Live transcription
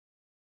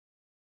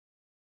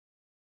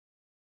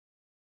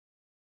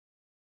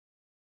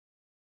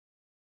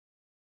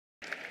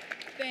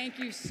Thank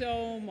you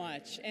so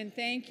much, and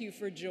thank you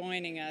for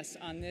joining us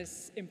on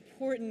this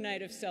important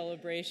night of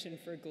celebration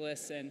for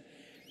GLSEN.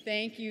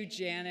 Thank you,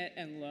 Janet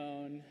and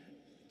Lone,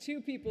 two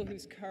people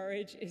whose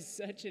courage is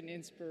such an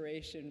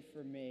inspiration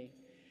for me.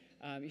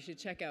 You should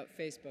check out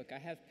Facebook. I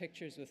have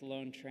pictures with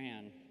Lone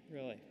Tran,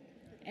 really,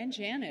 and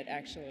Janet,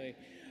 actually.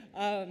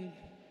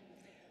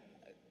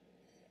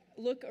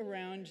 Look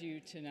around you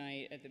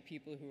tonight at the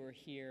people who are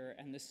here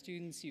and the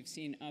students you've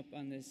seen up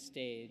on this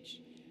stage.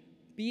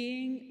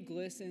 Being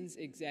GLSEN's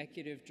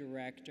executive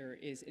director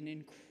is an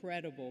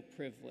incredible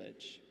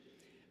privilege.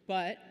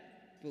 But,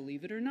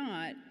 believe it or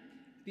not,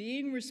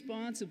 being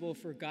responsible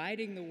for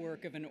guiding the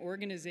work of an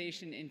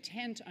organization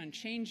intent on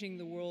changing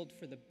the world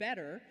for the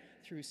better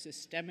through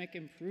systemic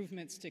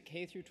improvements to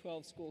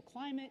K-12 school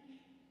climate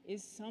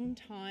is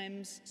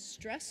sometimes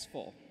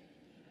stressful.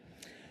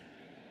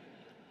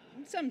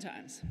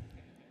 Sometimes.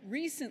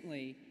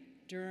 Recently,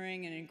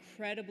 during an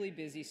incredibly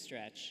busy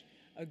stretch,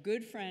 a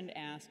good friend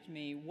asked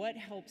me what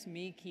helps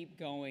me keep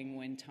going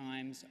when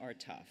times are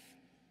tough.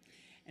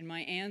 And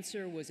my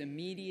answer was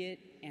immediate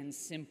and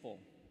simple.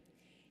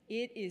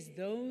 It is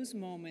those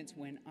moments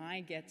when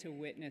I get to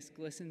witness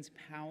GLSEN's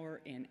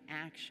power in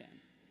action.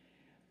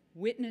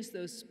 Witness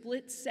those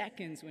split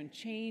seconds when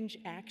change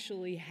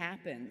actually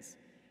happens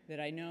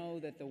that I know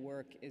that the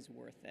work is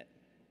worth it.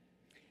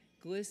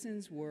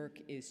 GLSEN's work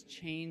is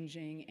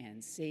changing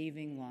and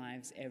saving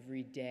lives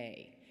every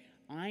day.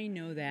 I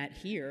know that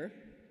here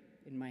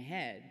in my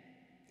head,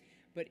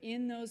 but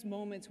in those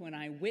moments when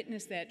I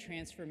witness that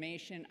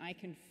transformation, I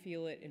can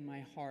feel it in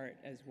my heart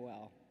as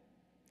well.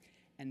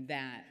 And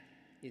that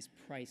is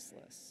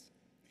priceless.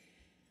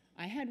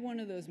 I had one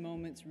of those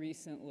moments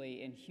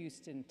recently in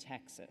Houston,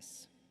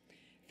 Texas.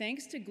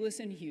 Thanks to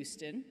GLSEN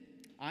Houston,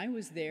 I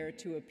was there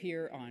to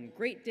appear on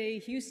Great Day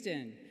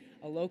Houston,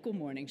 a local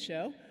morning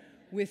show,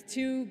 with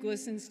two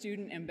GLSEN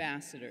student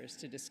ambassadors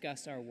to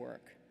discuss our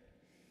work.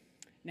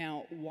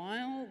 Now,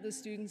 while the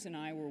students and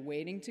I were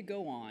waiting to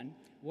go on,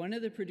 one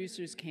of the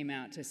producers came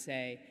out to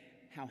say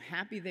how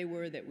happy they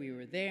were that we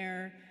were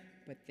there,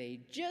 but they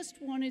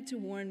just wanted to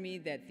warn me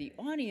that the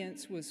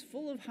audience was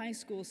full of high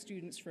school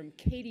students from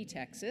Katy,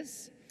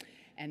 Texas,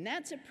 and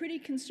that's a pretty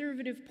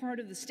conservative part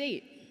of the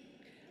state.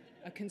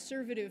 A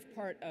conservative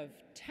part of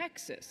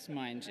Texas,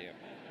 mind you,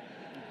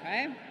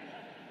 okay?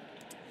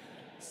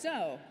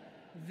 So,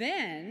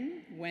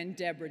 then, when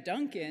Deborah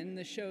Duncan,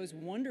 the show's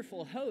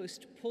wonderful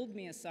host, pulled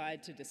me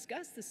aside to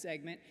discuss the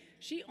segment,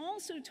 she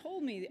also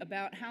told me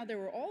about how there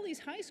were all these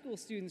high school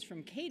students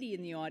from Katy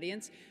in the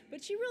audience,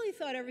 but she really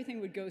thought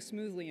everything would go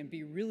smoothly and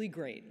be really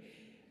great.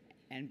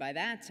 And by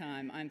that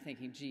time, I'm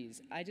thinking,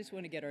 geez, I just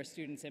want to get our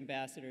students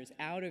ambassadors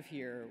out of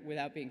here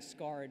without being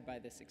scarred by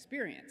this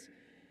experience.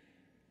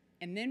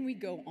 And then we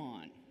go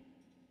on.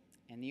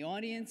 And the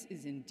audience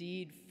is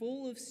indeed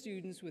full of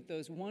students with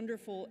those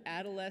wonderful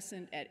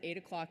adolescent at 8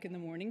 o'clock in the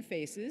morning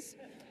faces.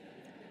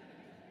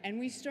 And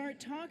we start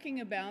talking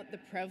about the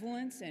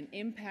prevalence and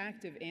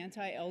impact of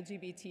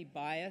anti-LGBT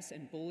bias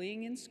and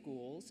bullying in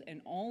schools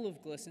and all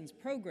of GLSEN's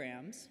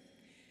programs.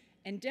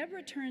 And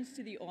Deborah turns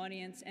to the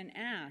audience and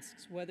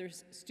asks whether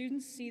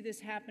students see this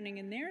happening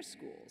in their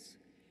schools.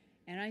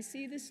 And I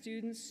see the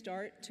students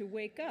start to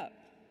wake up,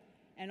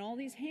 and all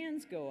these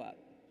hands go up.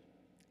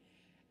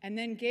 And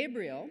then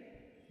Gabriel,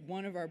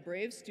 one of our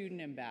brave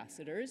student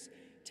ambassadors,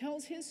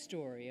 tells his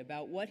story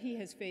about what he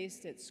has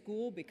faced at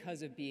school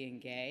because of being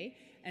gay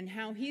and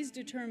how he's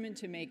determined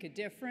to make a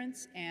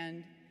difference,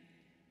 and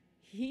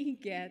he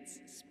gets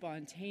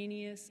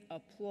spontaneous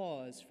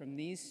applause from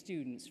these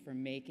students for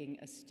making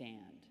a stand.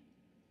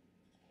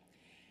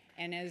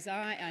 And as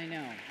I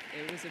know,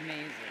 it was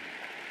amazing.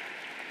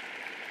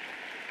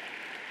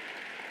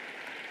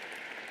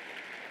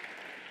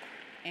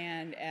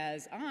 And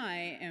as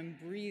I am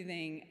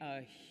breathing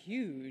a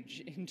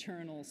huge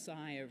internal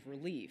sigh of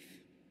relief,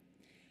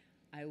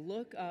 I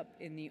look up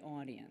in the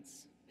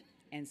audience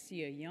and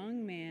see a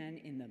young man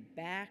in the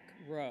back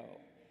row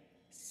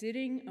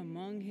sitting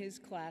among his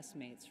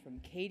classmates from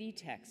Katy,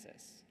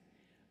 Texas,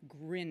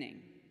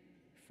 grinning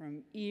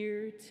from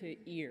ear to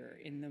ear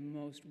in the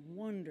most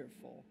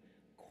wonderful,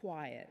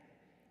 quiet,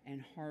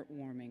 and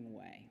heartwarming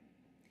way.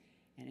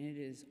 And it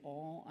is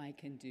all I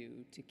can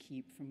do to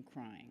keep from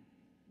crying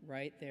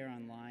right there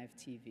on live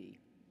TV,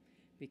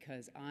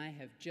 because I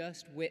have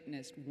just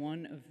witnessed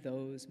one of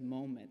those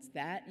moments.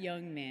 That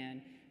young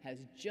man has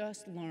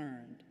just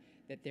learned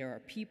that there are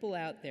people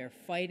out there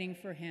fighting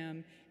for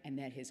him and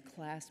that his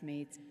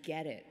classmates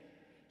get it.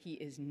 He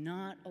is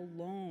not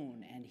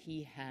alone, and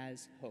he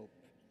has hope.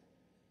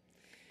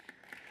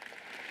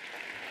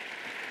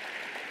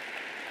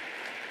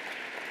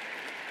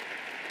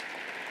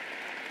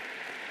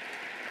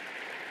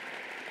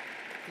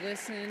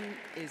 GLSEN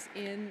is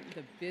in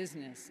the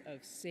business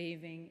of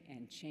saving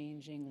and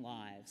changing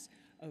lives,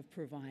 of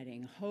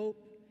providing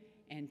hope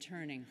and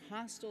turning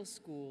hostile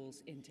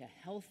schools into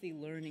healthy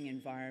learning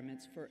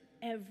environments for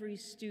every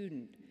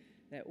student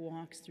that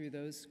walks through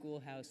those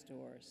schoolhouse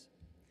doors.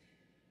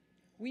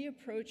 We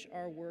approach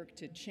our work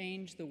to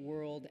change the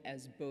world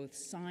as both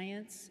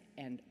science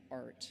and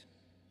art.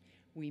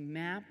 We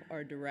map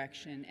our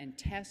direction and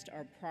test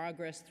our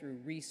progress through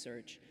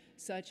research,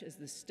 such as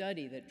the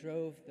study that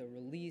drove the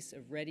release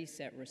of Ready,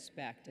 Set,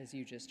 Respect, as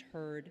you just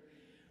heard,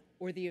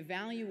 or the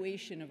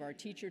evaluation of our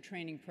teacher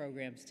training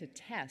programs to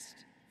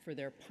test for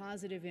their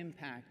positive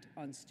impact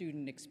on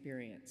student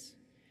experience.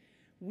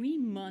 We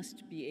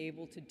must be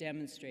able to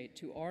demonstrate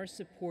to our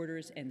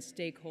supporters and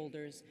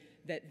stakeholders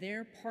that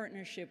their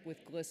partnership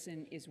with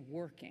GLSEN is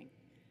working,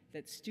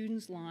 that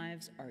students'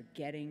 lives are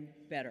getting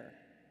better.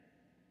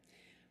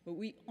 But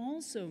we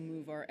also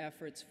move our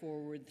efforts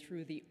forward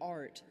through the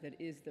art that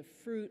is the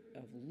fruit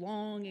of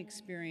long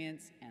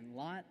experience and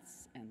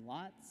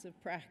lots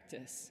of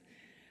practice.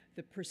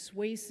 The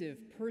persuasive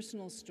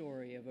personal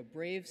story of a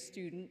brave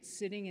student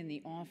sitting in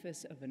the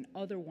office of an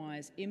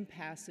otherwise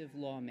impassive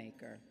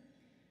lawmaker.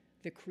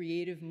 The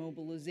creative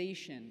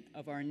mobilization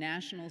of our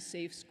National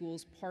Safe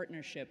Schools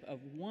partnership of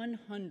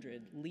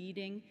 100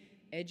 leading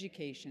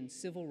education,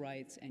 civil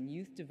rights, and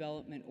youth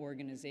development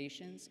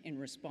organizations in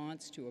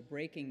response to a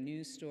breaking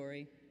news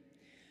story,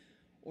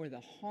 or the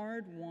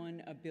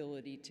hard-won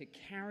ability to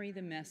carry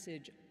the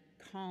message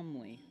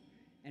calmly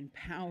and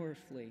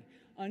powerfully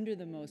under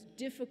the most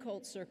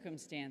difficult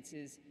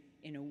circumstances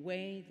in a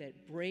way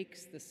that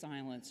breaks the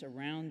silence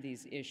around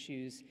these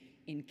issues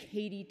in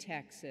Katy,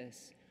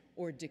 Texas,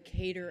 or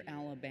Decatur,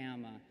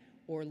 Alabama,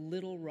 or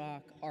Little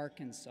Rock,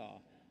 Arkansas,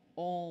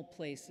 all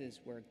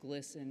places where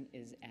GLSEN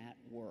is at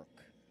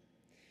work.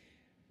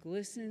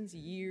 GLSEN's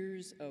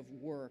years of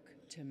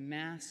work to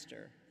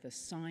master the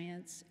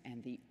science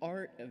and the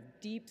art of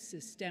deep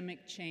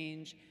systemic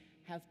change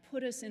have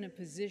put us in a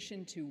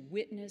position to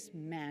witness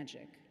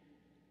magic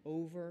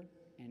over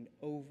and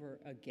over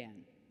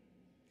again.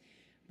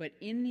 But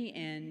in the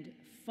end,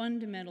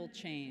 fundamental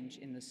change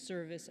in the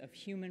service of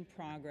human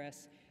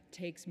progress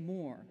takes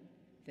more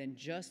than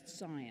just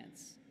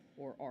science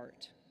or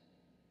art.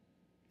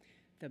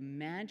 The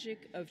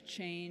magic of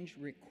change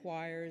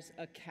requires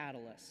a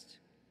catalyst.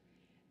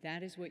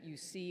 That is what you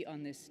see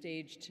on this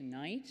stage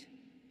tonight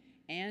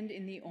and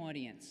in the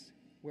audience,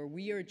 where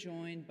we are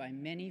joined by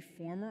many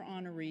former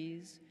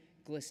honorees,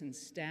 GLSEN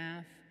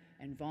staff,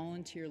 and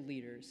volunteer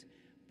leaders,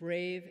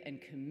 brave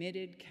and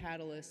committed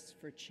catalysts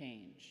for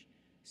change.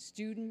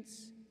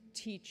 Students,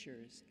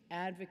 teachers,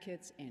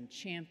 advocates, and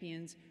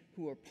champions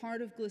who are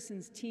part of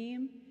GLSEN's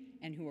team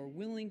and who are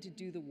willing to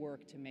do the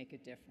work to make a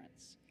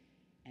difference.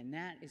 And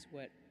that is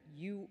what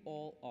you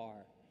all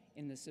are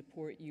in the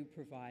support you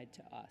provide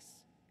to us,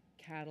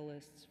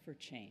 catalysts for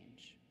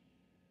change.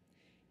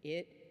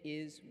 It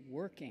is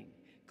working.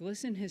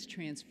 GLSEN has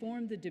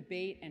transformed the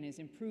debate and is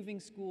improving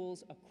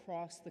schools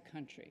across the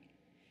country.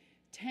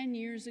 10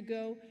 years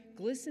ago,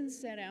 GLSEN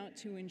set out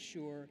to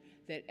ensure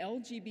that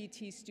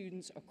LGBT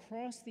students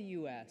across the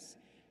U.S.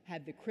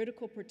 had the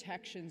critical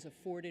protections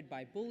afforded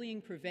by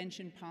bullying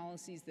prevention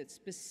policies that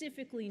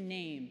specifically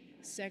name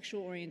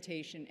sexual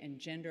orientation and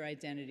gender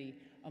identity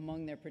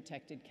among their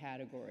protected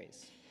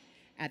categories.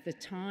 At the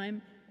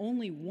time,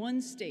 only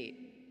one state,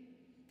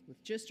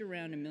 with just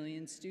around 1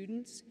 million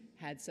students,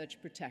 had such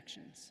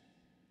protections.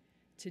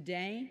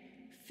 Today,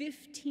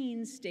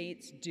 15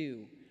 states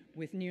do,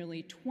 with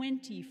nearly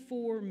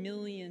 24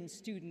 million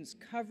students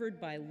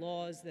covered by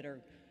laws that are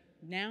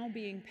now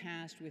being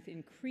passed with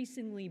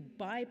increasingly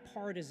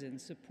bipartisan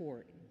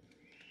support.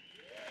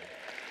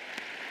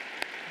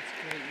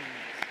 That's great news.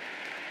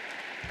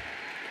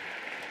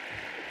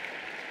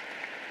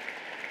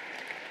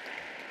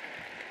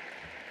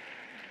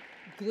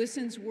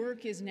 GLSEN's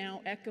work is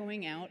now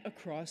echoing out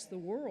across the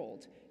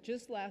world.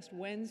 Just last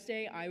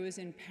Wednesday, I was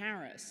in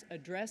Paris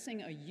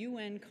addressing a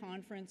UN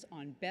conference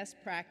on best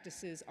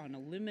practices on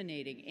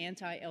eliminating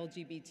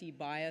anti-LGBT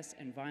bias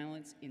and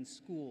violence in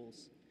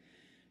schools.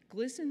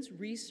 GLSEN's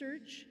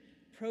research,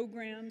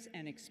 programs,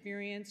 and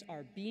experience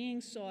are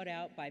being sought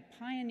out by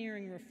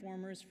pioneering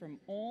reformers from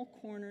all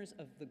corners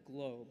of the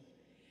globe.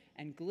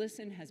 And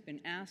GLSEN has been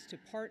asked to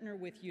partner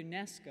with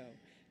UNESCO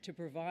to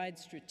provide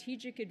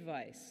strategic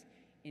advice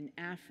in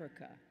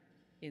Africa,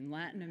 in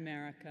Latin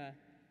America,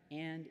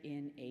 and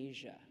in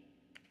Asia.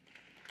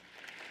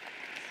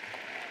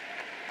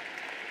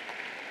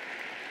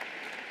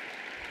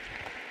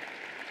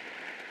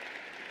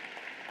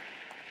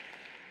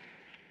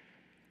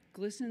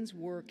 GLSEN's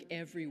work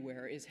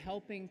everywhere is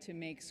helping to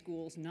make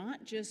schools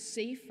not just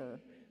safer,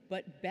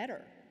 but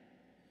better.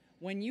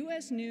 When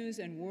U.S. News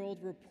and World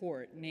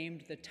Report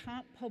named the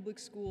top public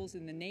schools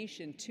in the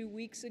nation 2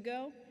 weeks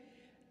ago,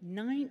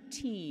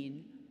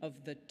 19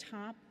 of the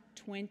top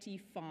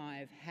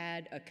 25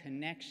 had a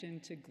connection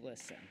to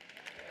GLSEN.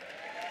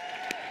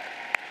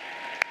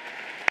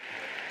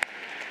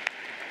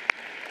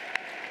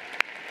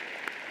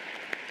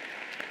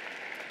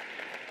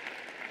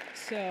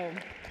 So,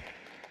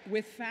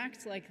 with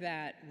facts like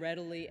that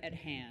readily at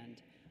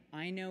hand,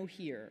 I know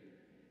here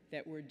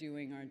that we're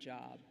doing our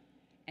job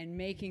and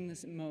making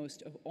the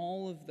most of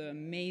all of the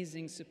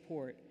amazing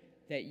support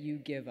that you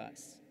give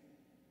us.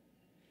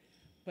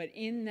 But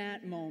in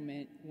that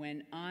moment,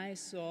 when I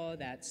saw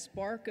that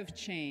spark of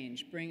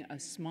change bring a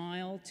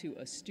smile to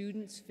a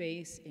student's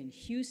face in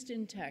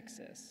Houston,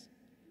 Texas,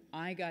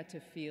 I got to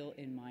feel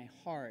in my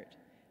heart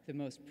the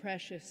most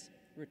precious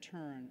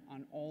return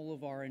on all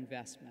of our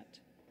investment.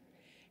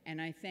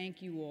 And I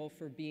thank you all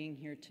for being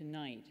here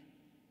tonight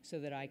so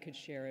that I could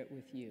share it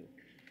with you.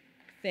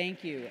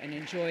 Thank you, and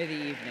enjoy the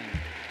evening.